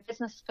if I'm a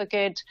business for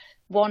good,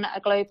 one at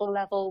a global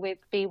level with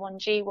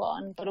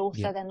B1G1, but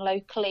also then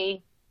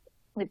locally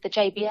with the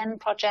JBN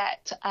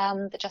project,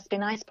 the Just Be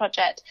Nice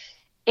project,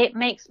 it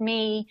makes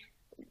me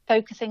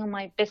focusing on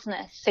my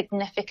business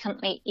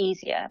significantly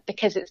easier,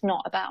 because it's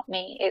not about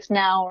me. It's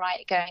now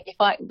going,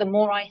 the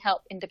more I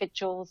help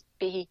individuals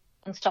be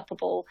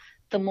unstoppable,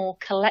 the more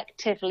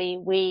collectively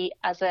we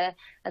as a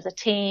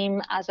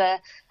team, as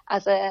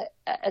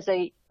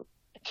a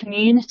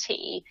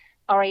community,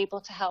 are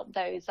able to help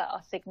those that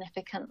are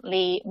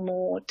significantly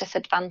more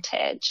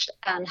disadvantaged,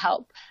 and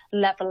help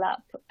level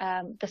up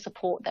the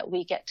support that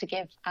we get to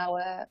give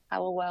our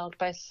world,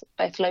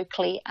 both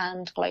locally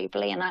and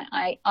globally. And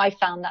I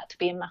found that to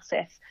be a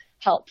massive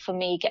help for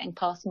me, getting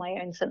past my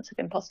own sense of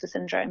imposter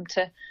syndrome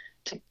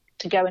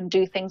to go and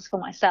do things for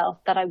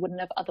myself that I wouldn't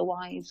have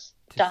otherwise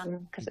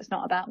done, because it's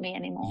not about me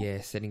anymore. Yeah,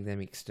 setting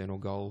them external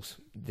goals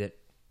that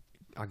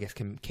I guess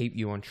can keep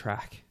you on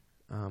track,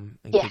 and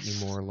keep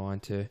you more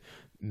aligned to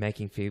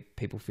making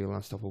people feel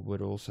unstoppable, but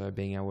also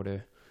being able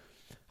to,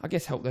 I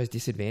guess, help those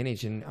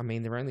disadvantaged. And I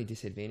mean, they're only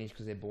disadvantaged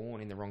because they're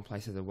born in the wrong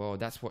place of the world.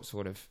 That's what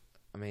sort of,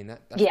 I mean,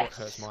 that's what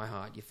hurts my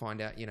heart. You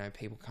find out,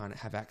 people can't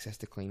have access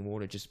to clean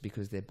water just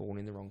because they're born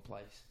in the wrong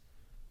place.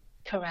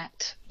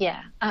 Correct.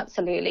 Yeah,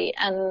 absolutely.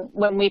 And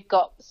when we've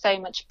got so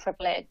much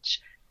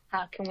privilege,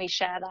 how can we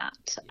share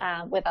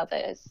that with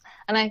others?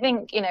 And I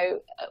think,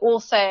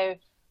 also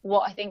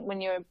what I think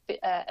when you're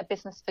a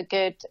business for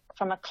good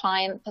from a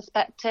client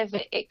perspective,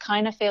 it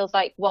kind of feels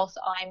like, whilst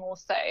I'm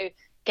also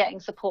getting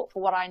support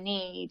for what I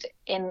need,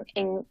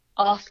 in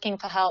asking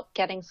for help,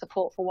 getting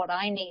support for what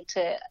I need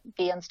to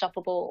be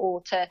unstoppable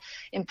or to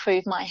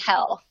improve my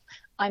health,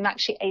 I'm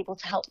actually able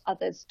to help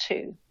others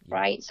too,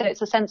 right? So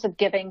it's a sense of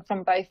giving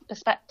from both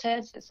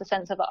perspectives. It's a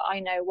sense of, I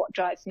know what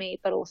drives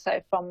me, but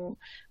also from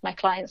my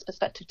client's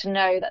perspective, to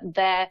know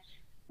that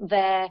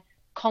their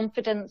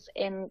confidence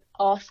in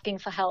asking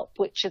for help,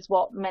 which is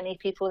what many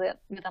people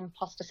with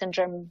imposter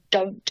syndrome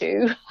don't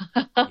do,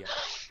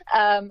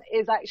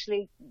 is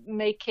actually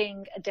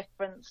making a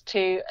difference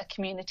to a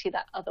community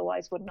that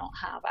otherwise would not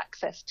have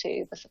access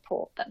to the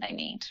support that they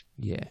need.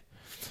 Yeah.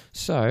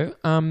 So,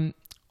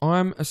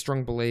 I'm a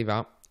strong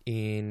believer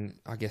in,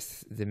 I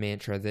guess, the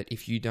mantra that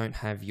if you don't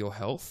have your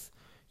health,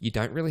 you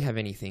don't really have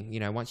anything.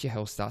 Once your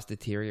health starts to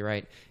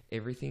deteriorate,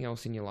 everything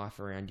else in your life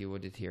around you will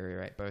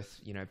deteriorate, both,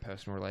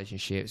 personal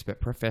relationships,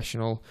 but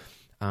professional,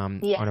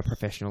 on a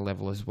professional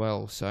level as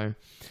well. So,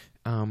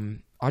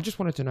 I just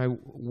wanted to know,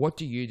 what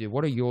do you do?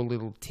 What are your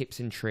little tips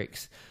and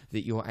tricks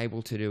that you're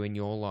able to do in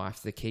your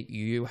life that keep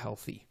you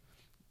healthy?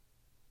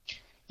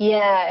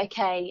 Yeah,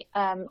 okay.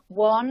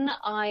 One,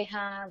 I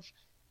have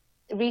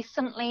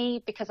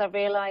recently, because I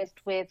realized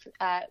with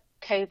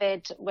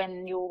COVID,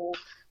 when your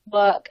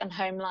work and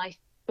home life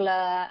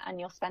blur and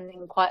you're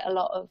spending quite a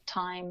lot of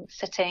time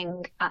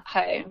sitting at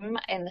home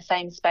in the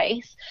same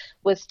space,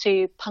 was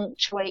to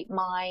punctuate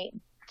my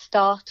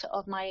start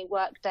of my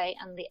workday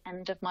and the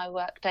end of my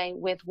workday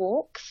with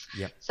walks,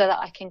 so that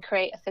I can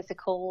create a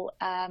physical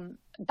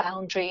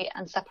boundary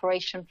and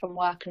separation from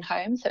work and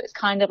home. So it's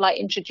kind of like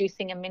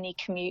introducing a mini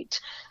commute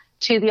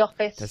to the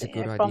office. That's a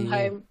good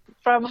idea.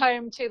 From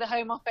home to the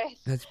home office.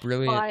 That's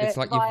brilliant. It's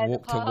like you've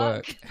walked to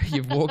work.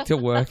 You've walked to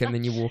work and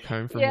then you walk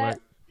home from work.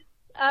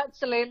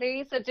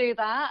 Absolutely. So do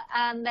that.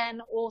 And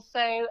then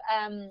also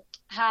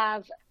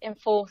have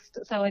enforced,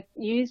 so I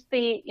use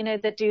the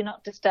do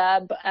not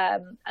disturb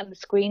and the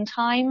screen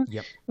time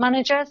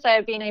manager.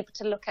 So being able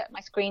to look at my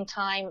screen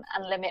time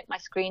and limit my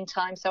screen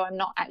time, so I'm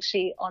not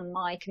actually on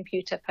my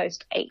computer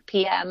post 8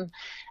 p.m.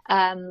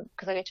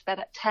 Because I go to bed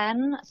at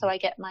 10, so I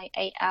get my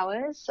 8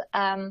 hours.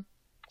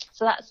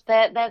 So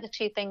they're the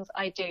two things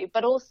I do.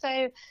 But also,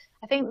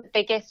 I think the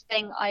biggest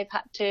thing I've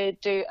had to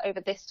do over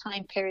this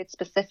time period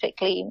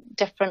specifically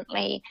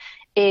differently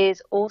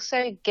is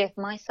also give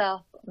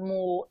myself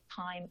more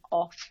time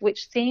off,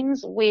 which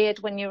seems weird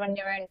when you run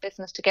your own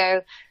business to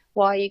go,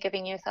 why are you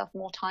giving yourself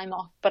more time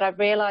off? But I've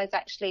realized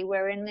actually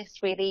we're in this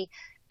really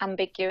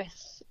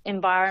ambiguous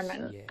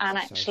environment, and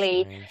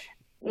actually,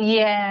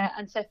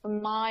 and so for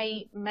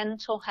my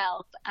mental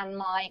health and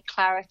my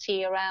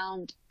clarity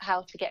around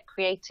how to get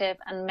creative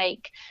and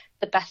make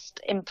the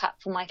best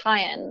impact for my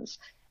clients,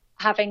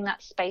 having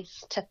that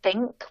space to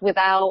think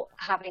without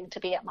having to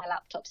be at my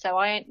laptop. So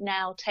I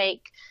now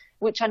take,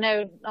 which I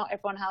know not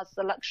everyone has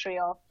the luxury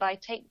of, but I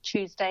take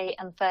Tuesday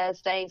and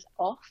Thursdays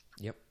off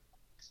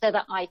so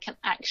that I can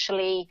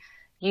actually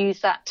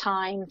use that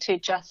time to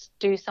just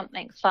do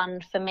something fun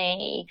for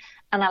me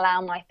and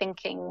allow my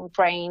thinking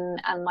brain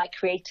and my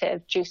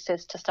creative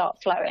juices to start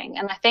flowing.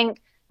 And I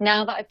think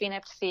now that I've been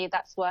able to see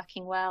that's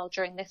working well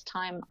during this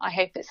time, I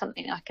hope it's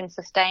something I can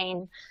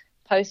sustain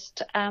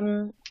post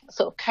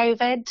sort of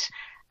COVID,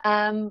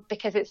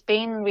 because it's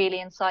been really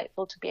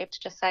insightful to be able to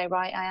just say,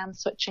 right, I am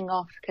switching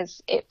off, because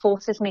it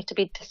forces me to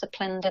be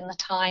disciplined in the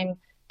time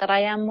that I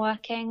am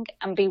working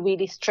and be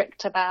really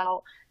strict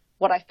about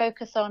what I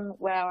focus on,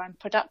 where I'm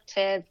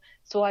productive.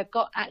 So I've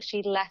got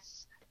actually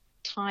less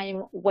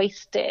time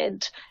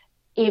wasted.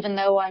 Even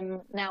though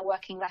I'm now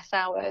working less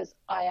hours,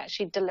 I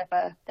actually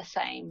deliver the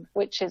same,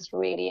 which is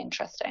really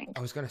interesting. I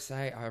was going to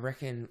say, I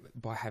reckon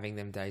by having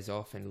them days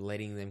off and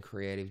letting them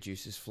creative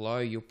juices flow,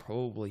 you'll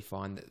probably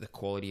find that the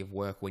quality of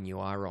work when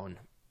you are on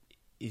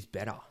is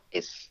better.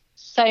 It's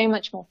so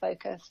much more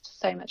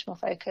focused, so much more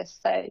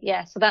focused. So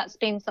yeah, so that's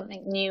been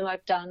something new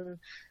I've done.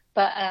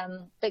 But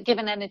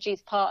Given Energy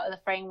is part of the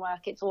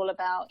framework. It's all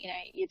about,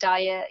 your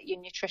diet, your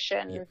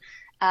nutrition.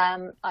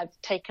 Yep.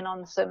 I've taken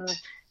on some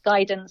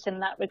guidance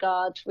in that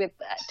regard with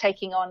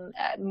taking on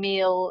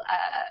meal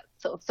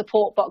sort of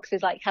support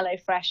boxes like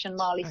HelloFresh and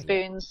Marley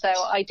Spoons. So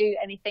I do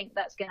anything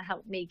that's going to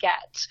help me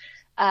get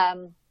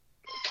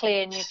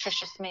clear,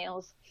 nutritious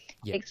meals.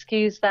 Yep.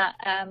 Excuse that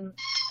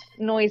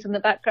noise in the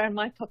background.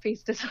 My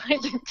puppy's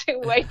decided to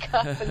wake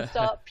up and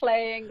start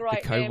playing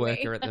right near me. The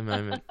co-worker at the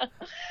moment.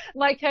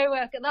 My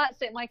co-worker,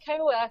 that's it. My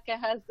co-worker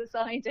has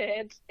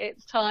decided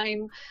it's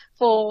time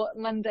for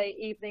Monday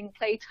evening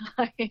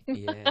playtime.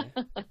 Yeah.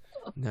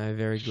 No,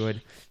 very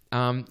good.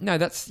 No,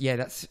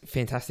 that's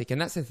fantastic.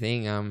 And that's the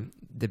thing.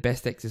 The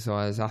best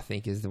exercise, I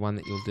think, is the one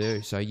that you'll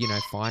do. So,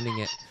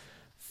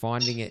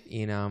 finding it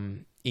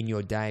in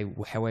your day,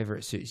 however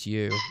it suits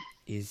you,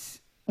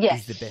 is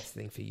the best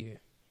thing for you.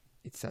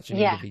 It's such an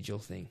individual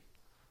thing.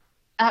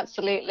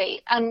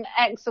 Absolutely. And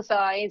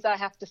exercise, I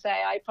have to say,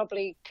 I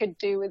probably could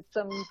do with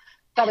some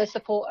better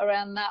support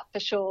around that for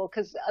sure.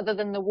 Because other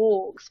than the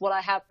walks, what I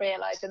have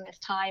realised in this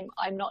time,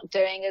 I'm not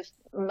doing as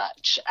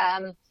much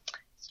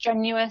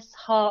strenuous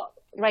heart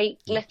rate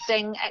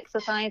lifting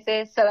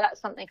exercises. So that's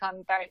something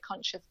I'm very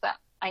conscious that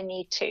I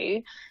need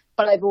to.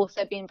 But I've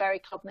also been very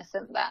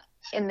cognizant that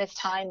in this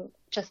time,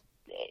 just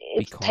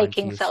it's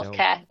taking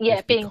self-care.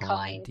 Yeah, being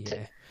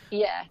kind.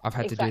 Yeah, I've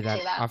had to do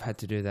that. I've had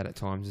to do that at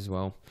times as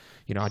well.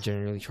 I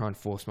generally try and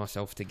force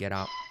myself to get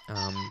up,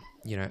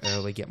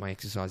 early, get my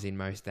exercise in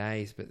most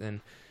days. But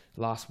then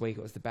last week,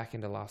 it was the back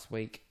end of last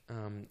week,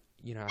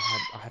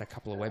 I had a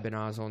couple of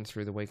webinars on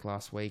through the week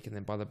last week. And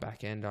then by the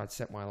back end, I'd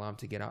set my alarm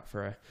to get up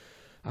for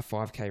a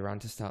 5K run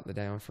to start the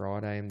day on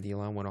Friday. And the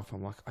alarm went off.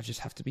 I'm like, I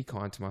just have to be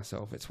kind to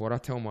myself. It's what I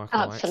tell my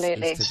clients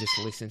is to just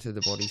listen to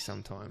the body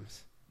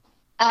sometimes.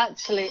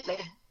 Absolutely.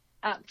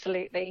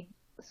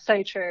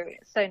 So true.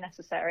 So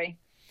necessary.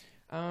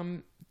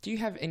 Do you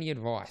have any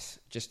advice?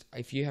 Just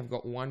if you have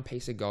got one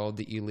piece of gold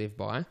that you live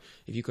by,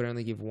 if you could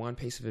only give one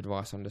piece of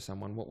advice onto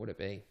someone, what would it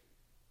be?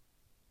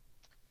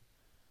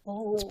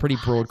 Oh, it's a pretty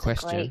broad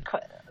question.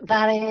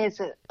 That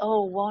is.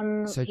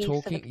 One so piece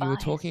talking, of advice. You were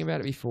talking about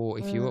it before.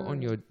 If you were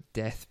on your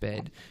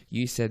deathbed,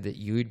 you said that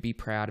you would be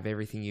proud of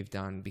everything you've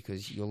done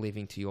because you're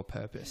living to your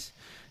purpose.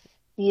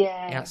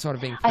 Yeah. Outside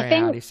of being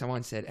proud, if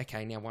someone said,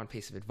 okay, now one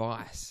piece of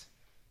advice.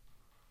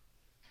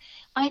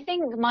 I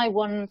think my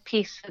one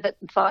piece of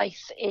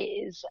advice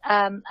is,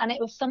 and it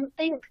was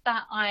something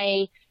that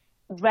I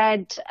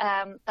read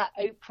that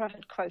Oprah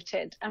had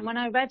quoted. And when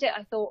I read it,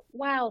 I thought,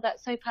 wow,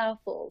 that's so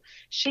powerful.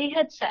 She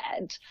had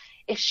said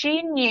if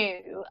she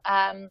knew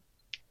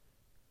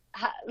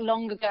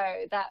long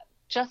ago that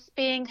just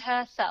being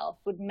herself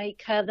would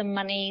make her the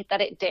money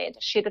that it did,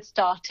 she'd have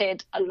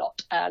started a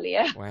lot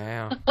earlier.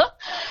 Wow.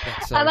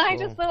 That's so and cool. I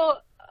just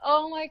thought,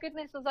 oh my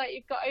goodness, I was like,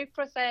 you've got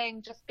Oprah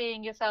saying just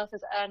being yourself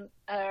is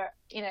a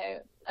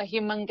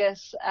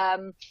humongous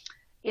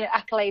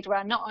accolade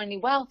around not only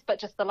wealth but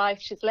just the life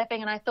she's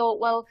living. And I thought,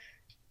 well,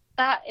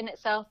 that in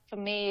itself for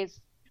me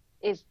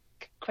is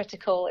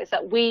critical, is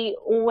that we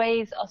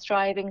always are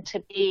striving to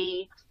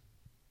be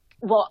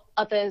what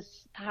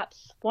others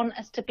perhaps want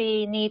us to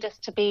be, need us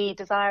to be,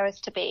 desire us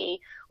to be,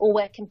 or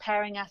we're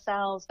comparing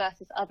ourselves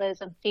versus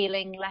others and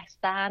feeling less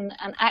than.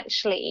 And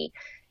actually,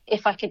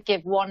 if I could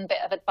give one bit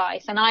of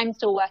advice, and I'm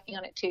still working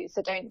on it too,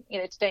 so don't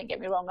get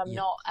me wrong, I'm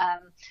not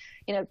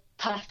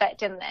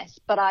perfect in this,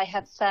 but I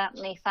have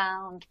certainly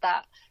found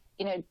that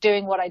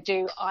doing what I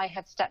do, I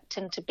have stepped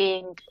into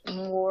being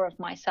more of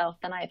myself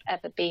than I've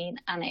ever been,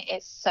 and it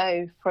is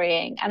so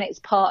freeing. And it's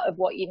part of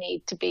what you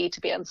need to be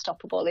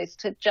unstoppable, is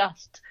to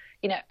just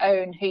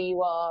own who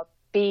you are,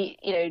 beat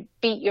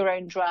your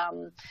own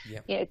drum,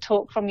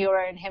 talk from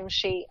your own hymn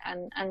sheet,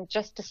 and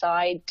just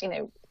decide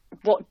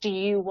what do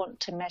you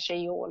want to measure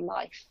your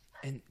life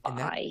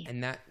by?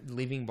 And that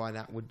living by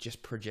that would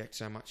just project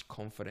so much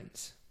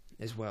confidence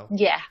as well.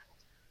 Yeah,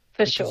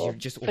 because you're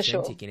just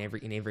authentic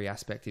in every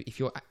aspect. If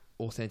you're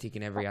authentic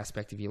in every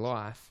aspect of your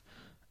life,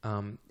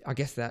 I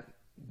guess that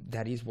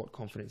is what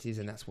confidence is,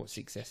 and that's what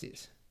success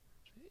is.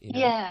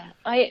 Yeah,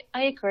 I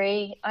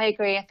agree.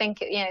 I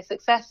think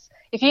success.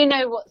 If you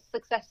know what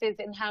success is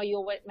and how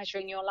you're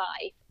measuring your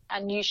life,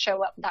 and you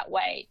show up that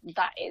way,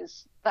 that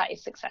is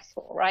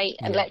successful, right?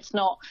 And let's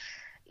not,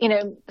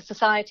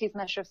 society's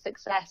measure of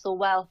success or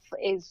wealth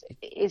is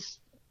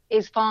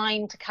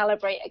fine to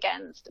calibrate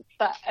against,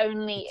 but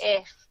only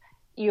if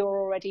you're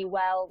already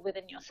well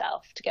within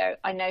yourself to go,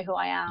 I know who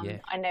I am. Yeah.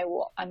 I know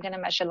what I'm going to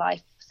measure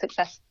life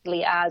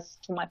successfully as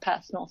for my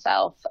personal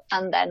self.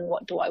 And then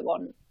what do I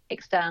want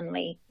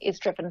externally is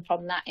driven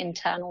from that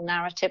internal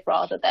narrative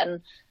rather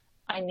than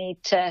I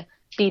need to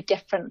be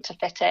different to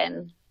fit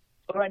in,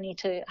 or I need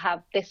to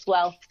have this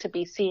wealth to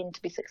be seen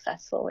to be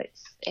successful.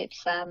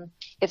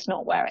 It's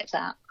not where it's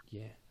at.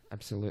 Yeah,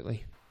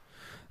 absolutely.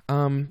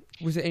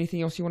 Was there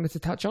anything else you wanted to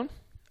touch on?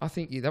 I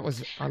think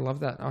I love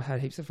that. I had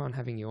heaps of fun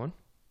having you on.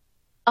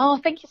 Oh,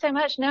 thank you so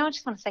much. No, I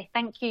just want to say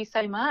thank you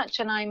so much.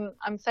 And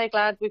I'm so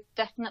glad we've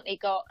definitely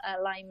got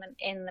alignment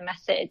in the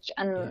message.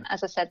 And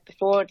as I said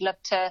before, I'd love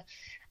to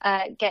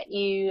get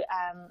you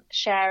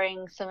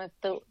sharing some of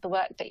the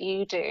work that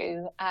you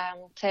do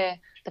to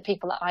the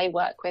people that I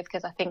work with,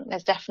 because I think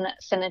there's definite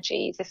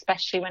synergies,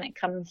 especially when it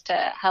comes to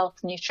health,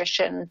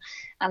 nutrition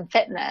and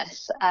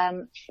fitness.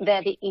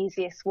 They're the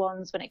easiest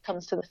ones when it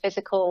comes to the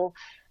physical,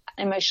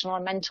 emotional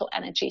and mental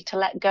energy to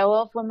let go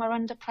of when we're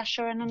under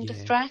pressure and under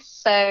stress.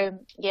 So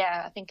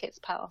I think it's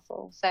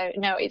powerful. So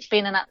no, it's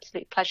been an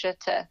absolute pleasure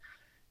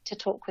to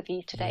talk with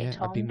you today,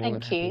 Tom. I'd be more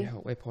than Thank you. happy to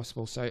help where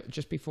possible. So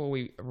just before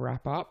we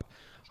wrap up,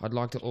 I'd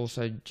like to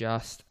also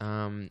just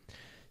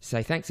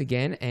say thanks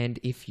again. And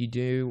if you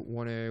do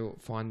want to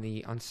find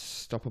the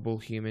Unstoppable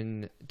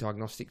Human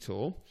Diagnostic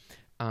Tool,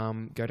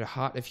 go to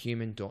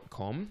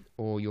heartofhuman.com,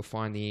 or you'll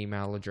find the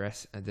email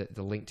address,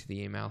 the link to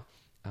the email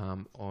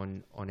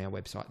on our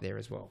website there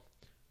as well.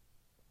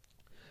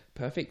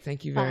 Perfect.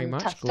 Thank you very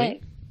much, Glin.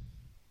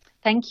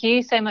 Thank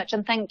you so much,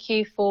 and thank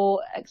you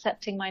for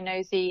accepting my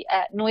noisy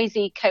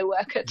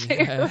co-worker too.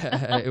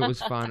 It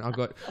was fun. I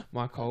got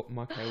my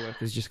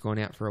co-worker's just gone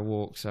out for a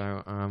walk,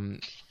 so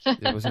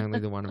it was only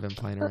the one of them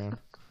playing around.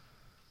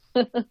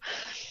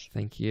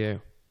 Thank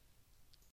you.